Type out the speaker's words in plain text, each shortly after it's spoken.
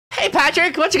Hey,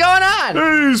 Patrick, what's going on?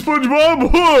 Hey,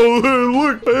 SpongeBob. Whoa,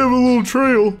 look, I have a little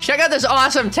trail. Check out this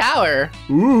awesome tower.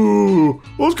 Ooh,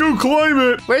 let's go climb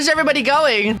it. Where's everybody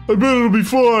going? I bet it'll be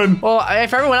fun. Well,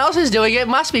 if everyone else is doing it, it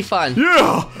must be fun.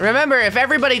 Yeah. Remember, if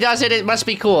everybody does it, it must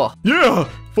be cool. Yeah.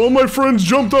 If all my friends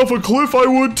jumped off a cliff, I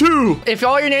would too. If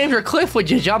all your names were Cliff, would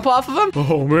you jump off of them?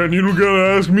 Oh man, you don't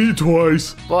gotta ask me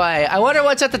twice. Boy, I wonder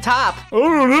what's at the top. I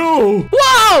don't know.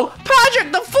 Whoa!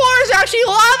 Patrick, the floor is actually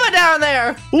lava down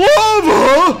there!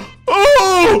 Lava?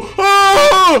 Oh!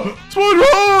 Ah!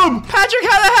 SpongeBob! Patrick,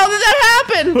 how the hell did that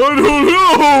happen? I don't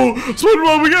know.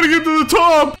 SpongeBob, we gotta get to the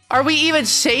top. Are we even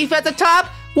safe at the top?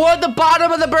 Would the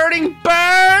bottom of the burning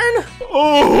burn?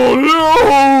 Oh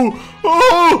no!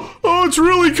 Oh, it's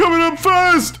really coming up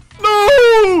fast!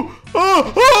 No!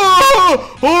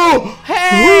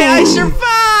 Hey, I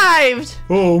survived!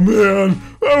 Oh man,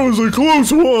 that was a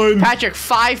close one. Patrick,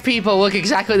 5 people look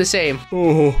exactly the same.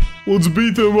 Oh, let's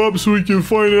beat them up so we can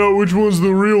find out which one's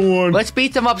the real one. Let's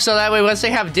beat them up so that way once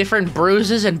they have different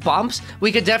bruises and bumps,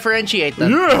 we could differentiate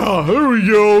them. Yeah, there we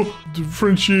go.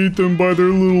 Differentiate them by their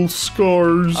little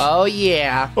scars. Oh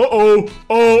yeah. Uh-oh.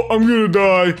 Oh, I'm gonna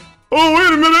die. Oh,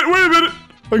 wait a minute.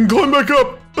 I can climb back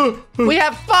up. We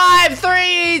have 5,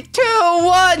 3, 2,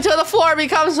 1 till the floor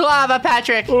becomes lava,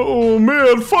 Patrick. Oh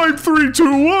man, 5, 3, 2,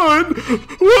 1.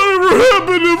 Whatever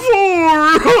happened to 4?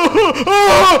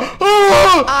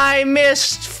 I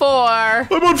missed 4.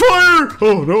 I'm on fire.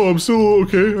 Oh no, I'm still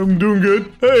okay. I'm doing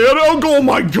good. Hey, oh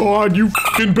my god, you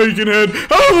fucking bacon head.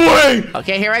 Out of the way.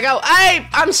 Okay, here I go. Hey,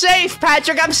 I'm safe,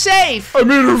 Patrick. I'm safe. I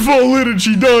made her fall in and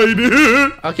she died.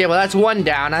 Okay, well, that's 1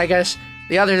 down. I guess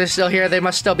the others are still here. They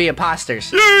must still be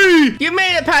imposters. Yay! You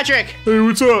made it, Patrick. Hey,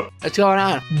 what's up? What's going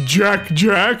on? Jack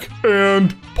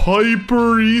and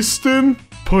Piper Easton?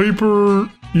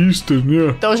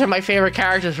 Yeah. Those are my favorite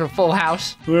characters from Full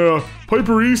House. Yeah.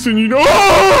 Piper Easton, you know.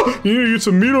 Oh! You need to get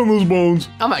some meat on those bones.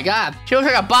 Oh my god. She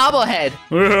looks like a bobblehead.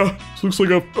 Yeah. This looks like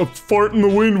a fart in the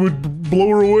wind would blow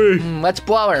her away. Let's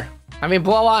blow her.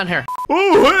 Blow on her.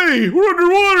 Oh, hey, we're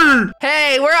underwater.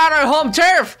 Hey, we're on our home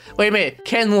turf. Wait a minute.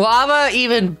 Can lava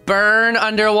even burn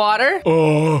underwater?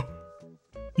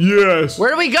 Yes.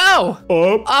 Where do we go?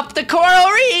 Up. Up the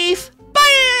coral reef.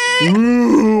 Bye!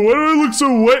 Ooh, why do I look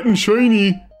so wet and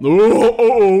shiny?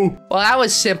 Oh. Well, that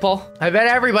was simple. I bet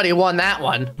everybody won that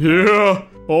one. Yeah.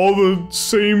 All the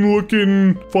same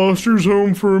looking Foster's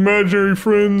Home for Imaginary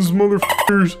Friends,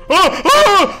 motherfuckers.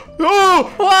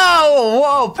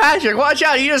 Whoa, Patrick, watch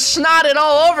out. You just snotted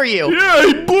all over you. Yeah,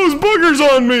 he blows boogers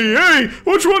on me. Hey,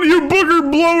 which one of you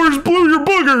booger blowers blew your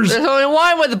boogers? There's only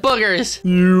one with the boogers.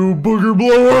 You booger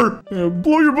blower. Yeah,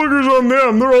 blow your boogers on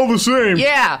them. They're all the same.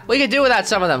 Yeah, we could do without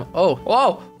some of them. Oh,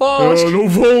 whoa. Don't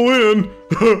fall in.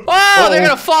 Oh, they're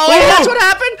gonna fall in. That's what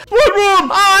happened? SpongeBob!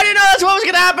 Oh, I didn't know that's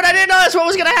what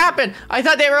was gonna happen. I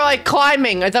thought they were like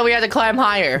climbing. I thought we had to climb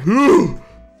higher.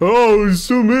 Oh, we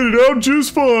still made it out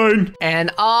just fine.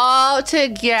 And all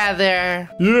together.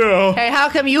 Yeah. Hey, how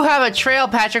come you have a trail,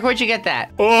 Patrick? Where'd you get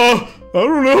that? I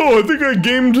don't know. I think I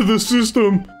gamed the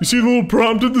system. You see the little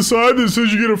prompt at the side that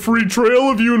says you get a free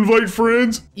trail if you invite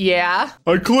friends? Yeah?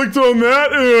 I clicked on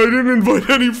that and I didn't invite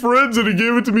any friends and it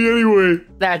gave it to me anyway.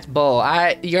 That's bull.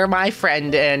 You're my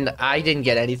friend and I didn't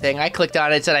get anything. I clicked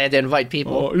on it and said I had to invite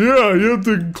people. Yeah, you have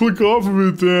to click off of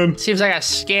it then. Seems like a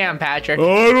scam, Patrick.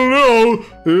 I don't know.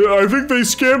 I think they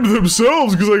scammed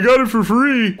themselves because I got it for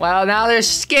free. Well, now they're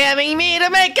scamming me to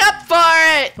make up for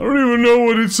it. I don't even know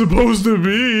what it's supposed to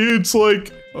be. It's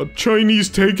like a Chinese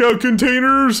takeout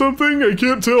container or something? I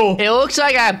can't tell. It looks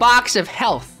like a box of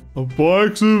health. A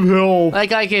box of health.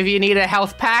 Like if you need a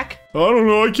health pack? I don't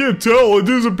know. I can't tell. It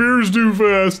disappears too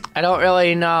fast. I don't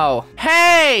really know.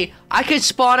 Hey! I could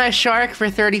spawn a shark for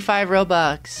 35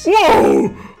 Robux.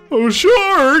 Whoa! A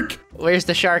shark? Where's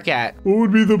the shark at? What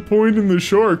would be the point in the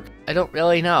shark? I don't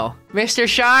really know. Mr.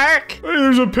 Shark? Hey,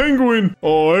 there's a penguin.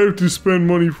 Oh, I have to spend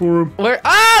money for him. Where?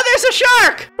 Oh, there's a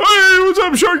shark! Hey, what's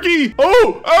up, Sharky?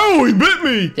 Oh, he bit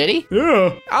me. Did he?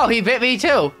 Yeah. Oh, he bit me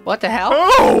too. What the hell?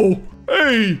 Oh!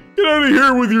 Hey, get out of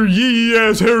here with your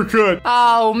yee-ass haircut.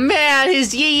 Oh, man,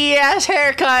 his yee-ass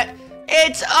haircut.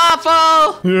 It's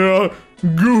awful. Yeah,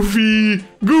 Goofy.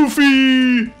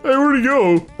 Hey, where'd he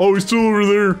go? Oh, he's still over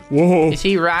there. Whoa. Is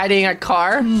he riding a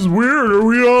car? This is weird. Are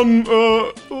we on,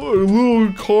 a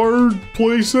little car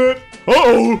playset?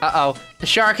 Uh-oh. Uh-oh. The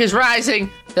shark is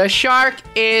rising. The shark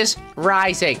is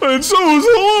rising. And so is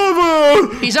the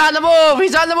lava. He's on the move.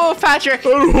 He's on the move, Patrick. I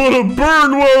don't want to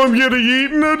burn while I'm getting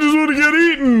eaten. I just want to get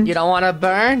eaten. You don't want to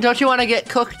burn? Don't you want to get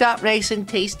cooked up nice and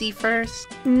tasty first?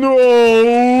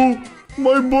 No.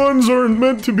 My buns aren't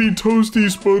meant to be toasty,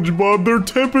 SpongeBob. They're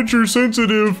temperature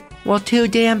sensitive. Well, too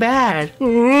damn bad.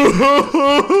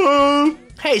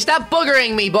 Hey, stop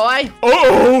boogering me, boy.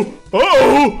 Uh-oh.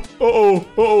 Uh-oh. Uh-oh.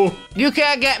 Uh-oh. You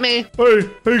can't get me. Hey,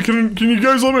 can you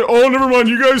guys let me? Oh, never mind.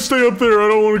 You guys stay up there. I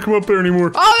don't want to come up there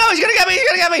anymore. Oh no, he's gonna get me. He's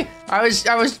gonna get me.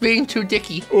 I was being too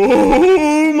dicky.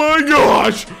 Oh my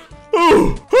gosh.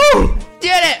 Oh.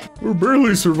 Did it. We're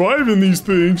barely surviving these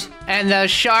things. And the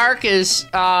shark is,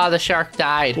 the shark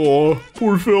died. Oh,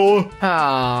 poor fella.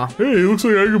 Aw. Hey, looks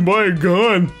like I can buy a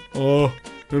gun.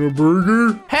 And a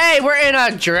burger. Hey, we're in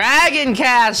a dragon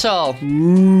castle.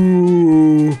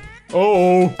 Ooh.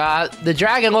 Uh-oh. The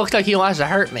dragon looks like he wants to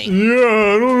hurt me.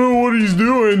 Yeah, I don't know what he's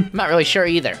doing. I'm not really sure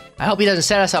either. I hope he doesn't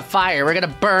set us on fire. We're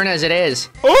gonna burn as it is.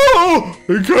 Oh,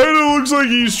 it kind of looks like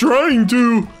he's trying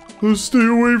to. Let's stay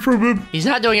away from him. He's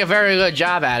not doing a very good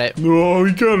job at it. No,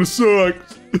 he kind of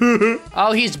sucks.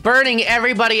 Oh, he's burning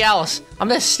everybody else. I'm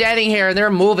just standing here and they're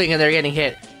moving and they're getting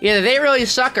hit. Either they really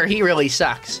suck or he really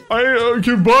sucks. I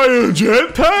can buy a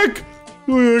jetpack?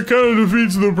 That kind of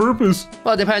defeats the purpose.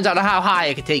 Well, it depends on how high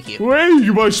it can take you. Wait, you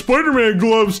can buy Spider-Man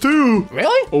gloves too.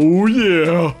 Really? Oh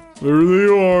yeah, there they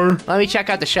are. Let me check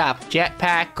out the shop.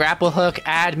 Jetpack, grapple hook,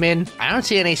 admin. I don't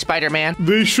see any Spider-Man.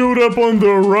 They showed up on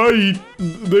the right.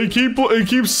 It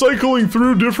keeps cycling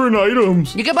through different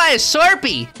items. You can buy a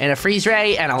Slurpee and a freeze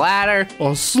ray and a ladder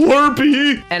A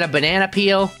Slurpee? and a banana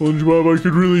peel. SpongeBob, I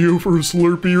could really go for a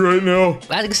Slurpee right now.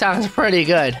 That sounds pretty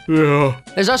good. Yeah.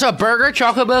 There's also a burger,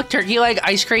 chocolate milk, turkey leg,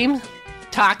 ice cream,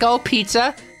 taco,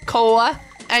 pizza, cola,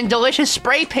 and delicious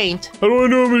spray paint. How do I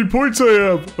know how many points I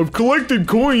have? I've collected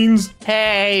coins.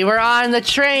 Hey, we're on the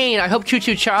train. I hope Choo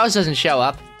Choo Charles doesn't show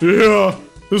up. Yeah.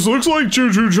 This looks like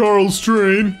Choo Choo Charles'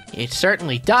 train. It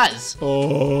certainly does.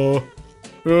 I'm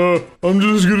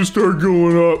just gonna start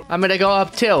going up. I'm gonna go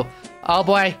up too. Oh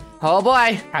boy. Oh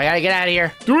boy. I gotta get out of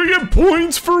here. Do we get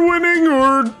points for winning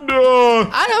or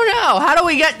I don't know. How do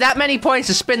we get that many points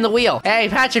to spin the wheel? Hey,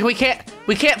 Patrick, we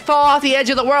can't fall off the edge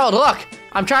of the world. Look,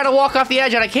 I'm trying to walk off the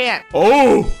edge and I can't.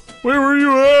 Oh, wait, where are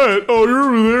you at? Oh,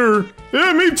 you're over there.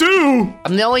 Yeah, me too.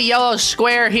 I'm the only yellow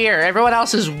square here. Everyone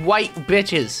else is white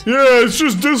bitches. Yeah, it's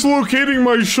just dislocating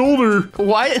my shoulder.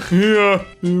 What? Yeah,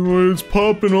 it's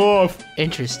popping off.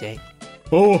 Interesting.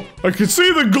 Oh, I can see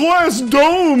the glass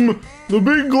dome. The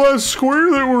big glass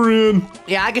square that we're in.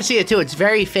 Yeah, I can see it too. It's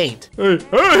very faint. Hey,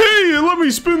 let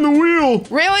me spin the wheel.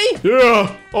 Really?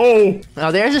 Yeah. Oh,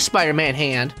 there's a Spider-Man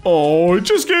hand. oh, it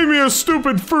just gave me a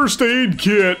stupid first aid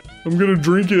kit. I'm gonna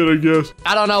drink it, I guess.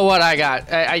 I don't know what I got.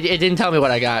 It didn't tell me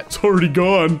what I got. It's already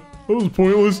gone. That was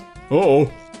pointless.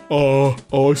 Uh-oh.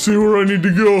 I see where I need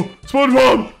to go.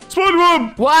 SpongeBob!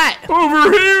 SpongeBob! What?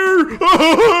 Over here!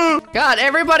 God,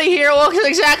 everybody here looks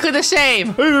exactly the same.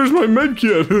 Hey, there's my med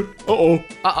kit. Uh-oh.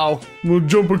 Uh-oh. I'm gonna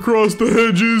jump across the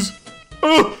hedges.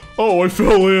 Oh, I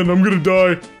fell in. I'm gonna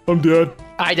die. I'm dead.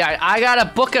 I died. I got a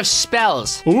book of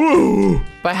spells. Ooh.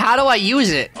 But how do I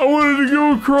use it? I wanted to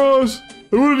go across.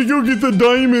 I wanted to go get the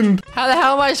diamond. How the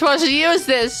hell am I supposed to use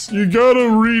this? You gotta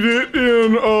read it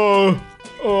in,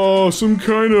 some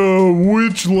kind of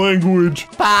witch language.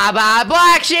 Ba-ba,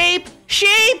 black sheep!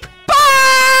 Sheep! Ba!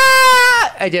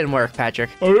 It didn't work, Patrick.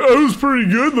 I was pretty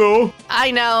good, though.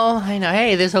 I know.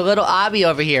 Hey, there's a little obby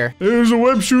over here. There's a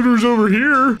web shooters over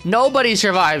here. Nobody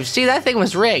survived. See, that thing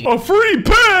was rigged. A free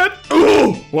pet?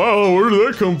 Oh, wow, where did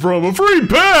that come from? A free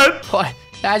pet? What?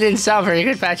 That didn't sound very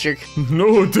good, Patrick.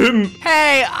 No, it didn't.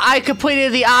 Hey, I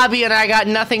completed the obby and I got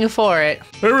nothing for it.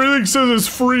 Everything says it's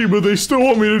free, but they still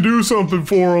want me to do something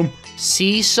for them.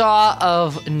 Seesaw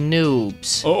of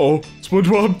noobs. Uh-oh.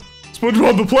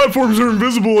 SpongeBob, the platforms are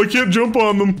invisible. I can't jump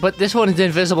on them. But this one is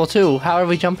invisible too. How are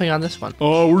we jumping on this one?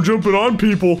 We're jumping on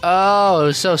people.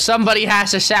 Oh, so somebody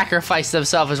has to sacrifice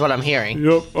themselves is what I'm hearing.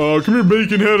 Yep. Come here,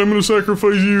 Baconhead. I'm gonna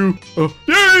sacrifice you. Yay!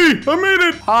 I made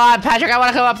it! Hold on, Patrick. I want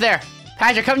to come up there.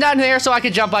 Patrick, come down here so I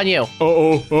can jump on you.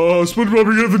 SpongeBob, you're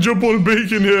gonna have to jump on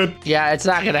Baconhead. Yeah, it's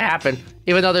not gonna happen.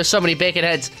 Even though there's so many bacon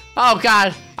heads. Oh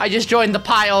god, I just joined the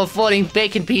pile of floating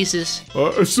bacon pieces.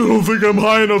 I still don't think I'm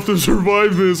high enough to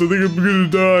survive this. I think I'm gonna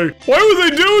die. Why would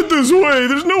they do it this way?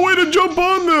 There's no way to jump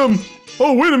on them.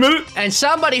 Oh, wait a minute. And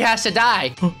somebody has to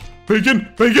die.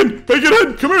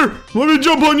 Baconhead, come here. Let me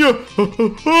jump on you.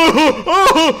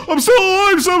 I'm still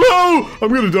alive somehow.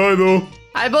 I'm gonna die though.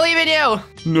 I believe in you.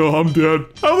 No, I'm dead.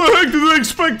 How the heck did they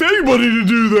expect anybody to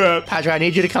do that? Patrick, I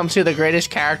need you to come see the greatest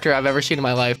character I've ever seen in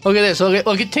my life. Look at this.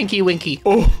 Look at Tinky Winky.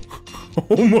 Oh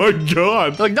my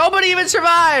god. Look, nobody even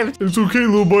survived. It's okay,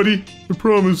 little buddy. I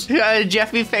promise. He got a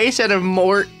Jeffy face and a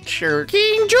Mort shirt.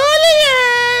 King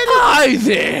Julian! Hi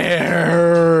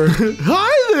there!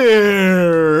 Hi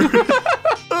there!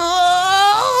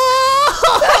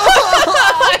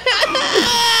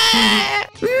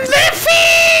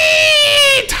 Liffy!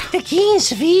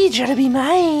 sweet, you're to be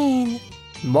mine.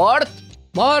 Maurice.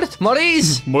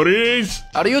 Maurice,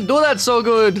 How do you do that so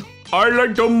good? I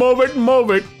like to move it.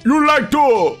 You like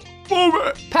to move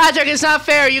it. Patrick, it's not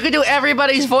fair. You can do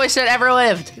everybody's voice that ever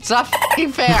lived. It's not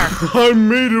fucking fair. I'm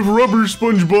made of rubber,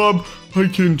 SpongeBob. I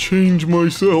can change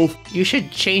myself. You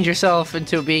should change yourself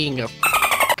into being a...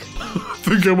 I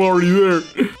think I'm already there.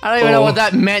 I don't even know what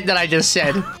that meant that I just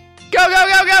said. Go, go,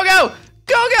 go, go, go!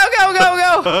 Go, go, go,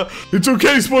 go, go! It's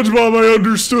okay, SpongeBob. I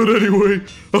understood anyway.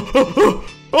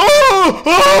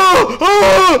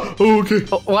 Okay.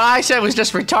 What I said was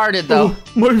just retarded, though. Oh,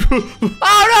 my... Oh, no,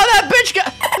 that bitch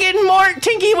got... Getting more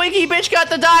Tinky Winky bitch got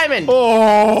the diamond.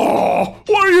 Oh,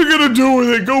 what are you gonna do with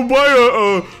it? Go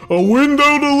buy a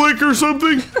window to lick or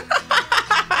something?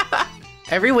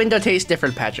 Every window tastes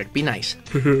different, Patrick. Be nice.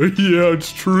 Yeah,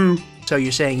 it's true. So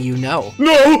you're saying you know?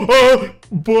 No,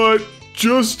 but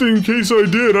just in case I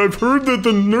did, I've heard that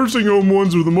the nursing home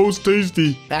ones are the most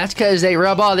tasty. That's because they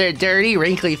rub all their dirty,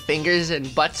 wrinkly fingers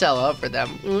and butts all over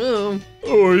them. Ooh.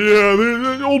 Oh yeah,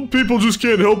 the old people just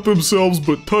can't help themselves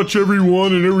but touch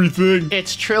everyone and everything.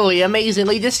 It's truly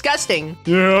amazingly disgusting.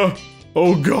 Yeah.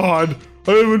 Oh God,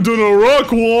 I haven't done a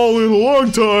rock wall in a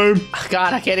long time.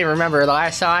 God, I can't even remember the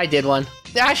last time I did one.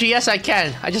 Actually, yes, I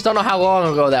can. I just don't know how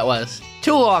long ago that was.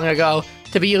 Too long ago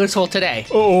to be useful today. I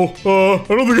don't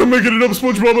think I'm making it up,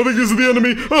 SpongeBob. I think this is the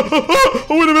enemy. Oh,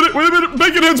 wait a minute,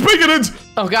 bacon heads.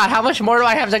 Oh God, how much more do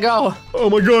I have to go? Oh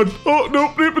my God. Oh,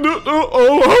 no,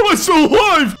 oh, how am I still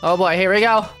alive? Oh boy, here we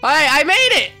go. Hey, I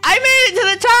made it! I made it to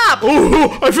the top!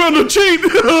 Oh, I found a cheat.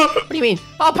 What do you mean?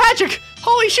 Oh, Patrick,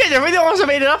 holy shit, are we the ones that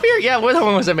made it up here? Yeah, we're the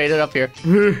ones that made it up here.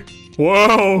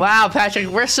 Wow. Wow, Patrick,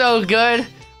 we're so good.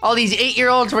 All these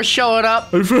 8-year-olds were showing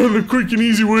up. I found a quick and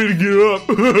easy way to get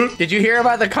up. Did you hear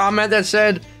about the comment that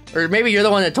said, or maybe you're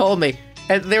the one that told me,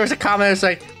 and there was a comment that's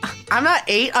like, I'm not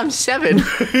 8, I'm 7.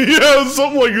 Yeah,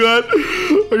 something like that.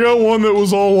 I got one that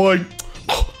was all like,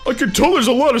 oh, I can tell there's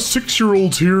a lot of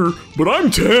 6-year-olds here, but I'm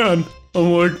 10.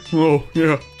 I'm like, oh,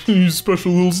 yeah, you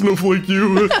special little snowflake,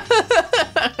 you.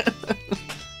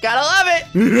 Gotta love it.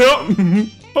 Yeah.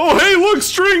 Oh, hey, look,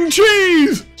 string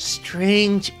cheese!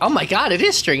 Oh my God, it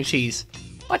is string cheese.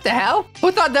 What the hell? Who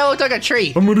thought that looked like a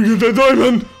tree? I'm gonna get that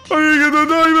diamond!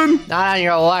 Not on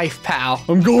your life, pal.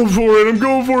 I'm going for it,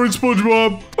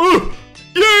 SpongeBob.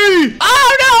 Yay!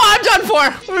 Oh no, I'm done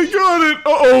for! I got it!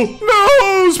 Uh-oh!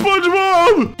 No,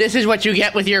 SpongeBob! This is what you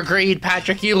get with your greed,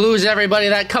 Patrick. You lose everybody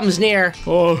that comes near.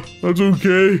 Oh, that's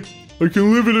okay. I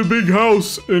can live in a big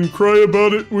house and cry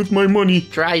about it with my money.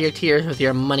 Dry your tears with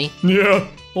your money. Yeah,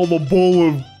 all the bowl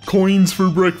of coins for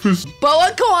breakfast. Bowl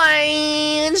of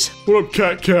coins! What up,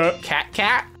 Cat?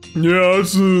 Cat? Yeah,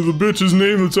 that's the bitch's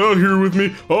name that's out here with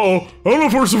me. Uh-oh. I don't know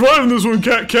if we're surviving this one,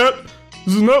 Cat.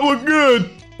 This does not look good.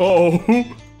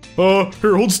 Uh-oh.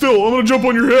 Here, hold still. I'm gonna jump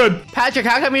on your head. Patrick,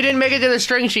 how come you didn't make it to the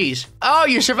string cheese? Oh,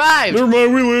 you survived. Never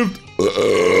mind, we lived.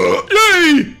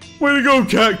 Yay! Way to go,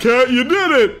 Cat. You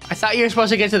did it. I thought you were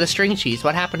supposed to get to the string cheese.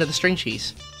 What happened to the string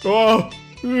cheese?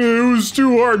 It was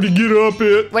too hard to get up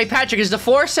it. Wait, Patrick, is the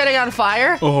floor setting on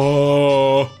fire?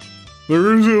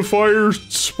 There is a fire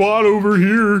spot over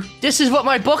here. This is what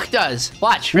my book does.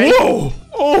 Watch, ready? Whoa!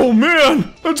 Oh,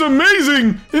 man! That's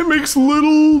amazing! It makes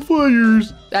little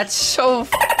fires. That's so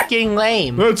fucking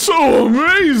lame. That's so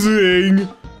amazing!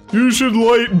 You should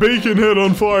light Bacon Head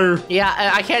on fire. Yeah,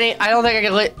 I don't think I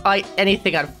can light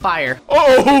anything on fire.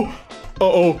 Uh-oh!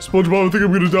 SpongeBob, I think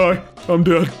I'm gonna die. I'm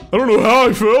dead. I don't know how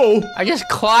I fell. I just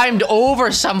climbed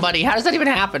over somebody. How does that even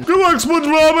happen? Good luck,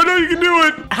 SpongeBob. I know you can do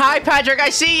it. Hi, Patrick. I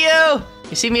see you.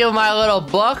 You see me with my little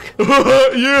book?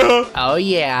 Yeah. Oh,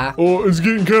 yeah. Oh, it's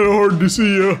getting kind of hard to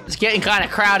see you. It's getting kind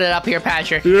of crowded up here,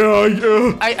 Patrick.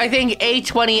 Yeah, I think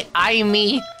A20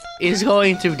 I-Me is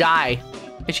going to die.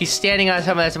 And she's standing on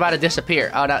something that's about to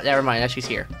disappear. Oh, no, never mind. Now she's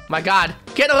here. My God.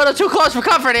 Getting a little too close for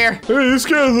comfort here. Hey, this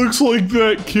guy looks like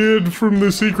that kid from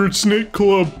the Secret Snake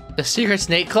Club. The Secret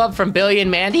Snake Club from Billy and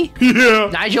Mandy?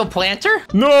 Yeah. Nigel Planter?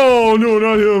 No,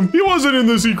 not him. He wasn't in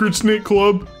the Secret Snake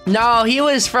Club. No, he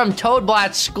was from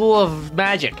Toadblatt's School of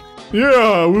Magic.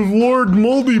 Yeah, with Lord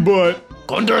Moldy Butt.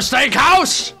 Gunther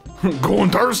Steakhouse!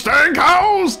 Gunther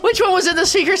Steakhouse! Which one was in the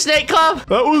Secret Snake Club?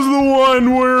 That was the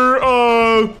one where,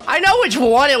 I know which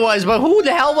one it was, but who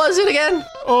the hell was it again?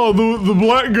 Oh, the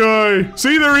black guy.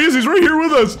 See, there he is. He's right here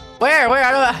with us. Where?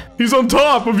 I don't know. He's on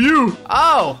top of you.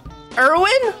 Oh,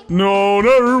 Erwin? No,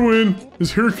 not Erwin.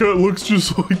 His haircut looks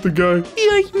just like the guy. He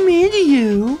like me to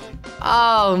you.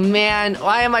 Oh, man.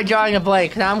 Why am I drawing a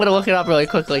blank? Now I'm going to look it up really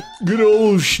quickly. Good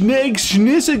old Snake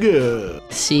Schnissiger.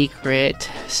 Secret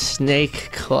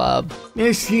Snake Club.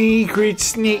 The Secret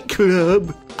Snake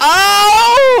Club.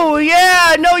 Oh,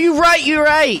 yeah. No, you're right. You're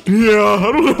right. Yeah,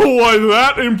 I don't know why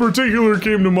that in particular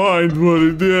came to mind, but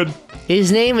it did.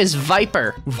 His name is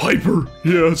Viper. Viper.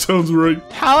 Yeah, sounds right.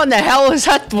 How in the hell is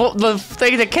that the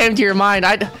thing that came to your mind?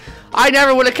 I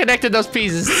never would have connected those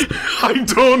pieces. I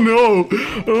don't know.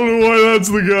 I don't know why that's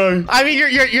the guy. I mean,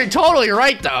 you're totally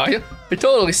right, though. I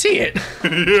totally see it.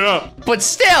 Yeah. But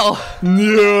still.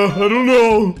 Yeah, I don't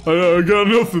know. I got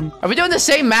nothing. Are we doing the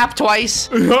same map twice?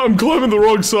 I'm climbing the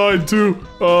wrong side, too.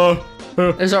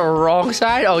 There's a wrong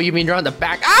side? Oh, you mean you're on the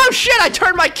back? Oh, shit, I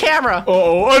turned my camera.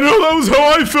 Uh-oh, I know that was how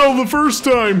I fell the first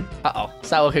time. Uh-oh,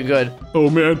 it's not looking good. Oh,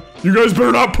 man. You guys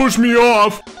better not push me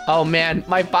off. Oh, man,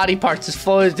 my body parts just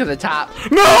floated to the top.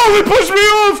 No, they pushed me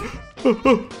off.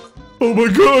 Oh, my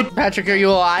God. Patrick, are you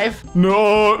alive?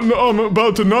 No, I'm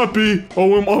about to not be.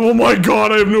 Oh my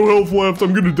God, I have no health left.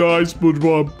 I'm gonna die,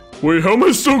 SpongeBob. Wait, how am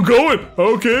I still going?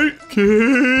 Okay,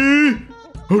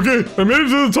 I made it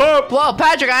to the top. Whoa,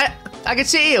 Patrick, I can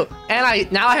see you.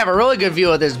 And now I have a really good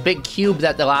view of this big cube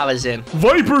that the lava's in.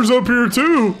 Viper's up here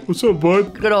too. What's up,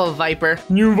 bud? Good old Viper.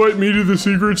 Can you invite me to the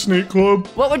secret snake club?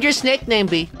 What would your snake name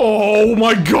be? Oh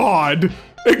my God.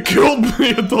 It killed me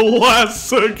at the last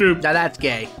second. Now that's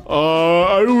gay.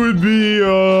 I would be,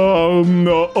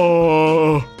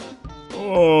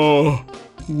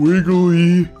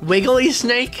 Wiggly. Wiggly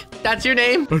Snake? That's your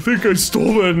name? I think I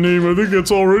stole that name. I think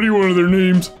that's already one of their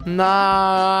names.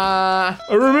 Nah.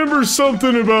 I remember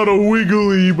something about a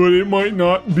Wiggly, but it might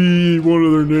not be one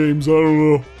of their names. I don't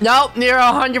know. Nope, you're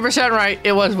 100% right.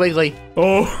 It was Wiggly.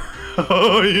 Oh.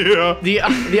 Oh, yeah.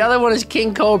 The other one is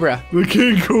King Cobra. The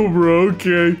King Cobra,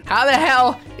 okay. How the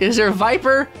hell is there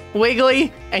Viper,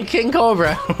 Wiggly, and King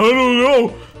Cobra? I don't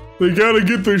know. They gotta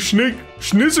get their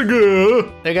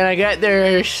Schnizziga. They're gonna get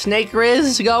their snake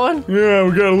riz going? Yeah,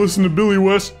 we gotta listen to Billy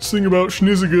West sing about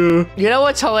Schnizziga. You know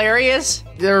what's hilarious?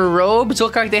 Their robes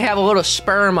look like they have a little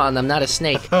sperm on them, not a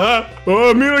snake. Well,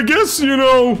 I mean, I guess, you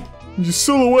know, you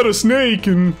silhouette a snake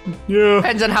and, yeah.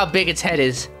 Depends on how big its head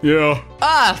is. Yeah.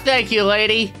 Ah, thank you,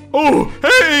 lady. Oh,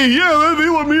 hey, yeah, they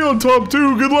let me on top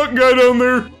too. Good luck, guy down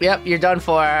there. Yep, you're done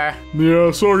for.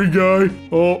 Yeah, sorry, guy.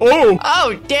 Oh.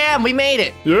 Oh, damn, we made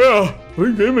it. Yeah, I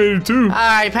think they made it too. All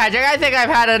right, Patrick, I think I've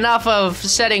had enough of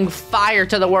setting fire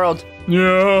to the world.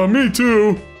 Yeah, me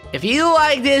too. If you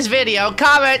like this video,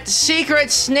 comment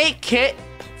secret snake kit.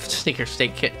 Sneaker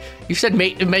snake kit. You said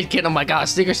mate kit. Oh my god,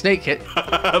 sneaker snake kit.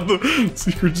 The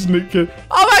secret snake kit.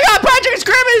 Oh my god, Patrick, it's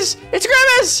Grimace! It's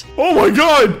Grimace! Oh my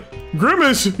god!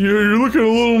 Grimace, you're looking a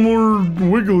little more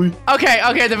wiggly.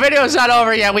 Okay, the video's not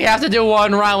over yet. We have to do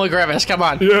one round with Grimace. Come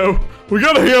on. Yeah, we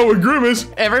gotta hang out with Grimace.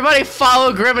 Everybody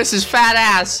follow Grimace's fat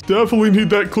ass. Definitely need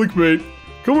that clickbait.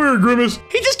 Come here, Grimace.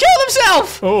 He just killed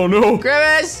himself! Oh no.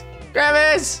 Grimace!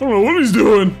 Grimace! I don't know what he's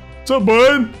doing. What's up,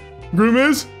 bud?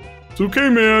 Grimace? It's okay,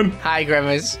 man. Hi,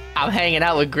 Grimace. I'm hanging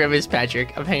out with Grimace,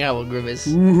 Patrick. I'm hanging out with Grimace.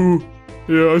 Ooh.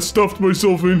 Yeah, I stuffed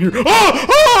myself in here.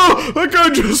 Ah! That guy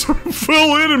just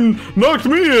fell in and knocked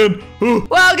me in. Oh.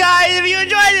 Well, guys, if you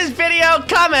enjoyed this video,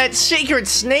 comment Secret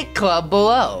Snake Club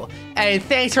below. And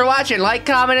thanks for watching. Like,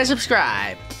 comment, and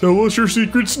subscribe. Tell us your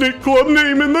secret snake club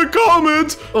name in the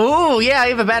comments. Ooh, yeah,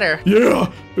 even better.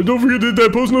 Yeah, and don't forget to hit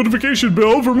that post notification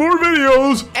bell for more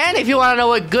videos. And if you want to know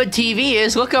what good TV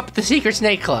is, look up the Secret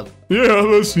Snake Club. Yeah,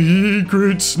 the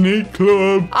Secret Snake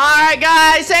Club. All right,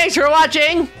 guys, thanks for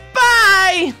watching.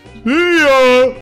 Bye. See ya.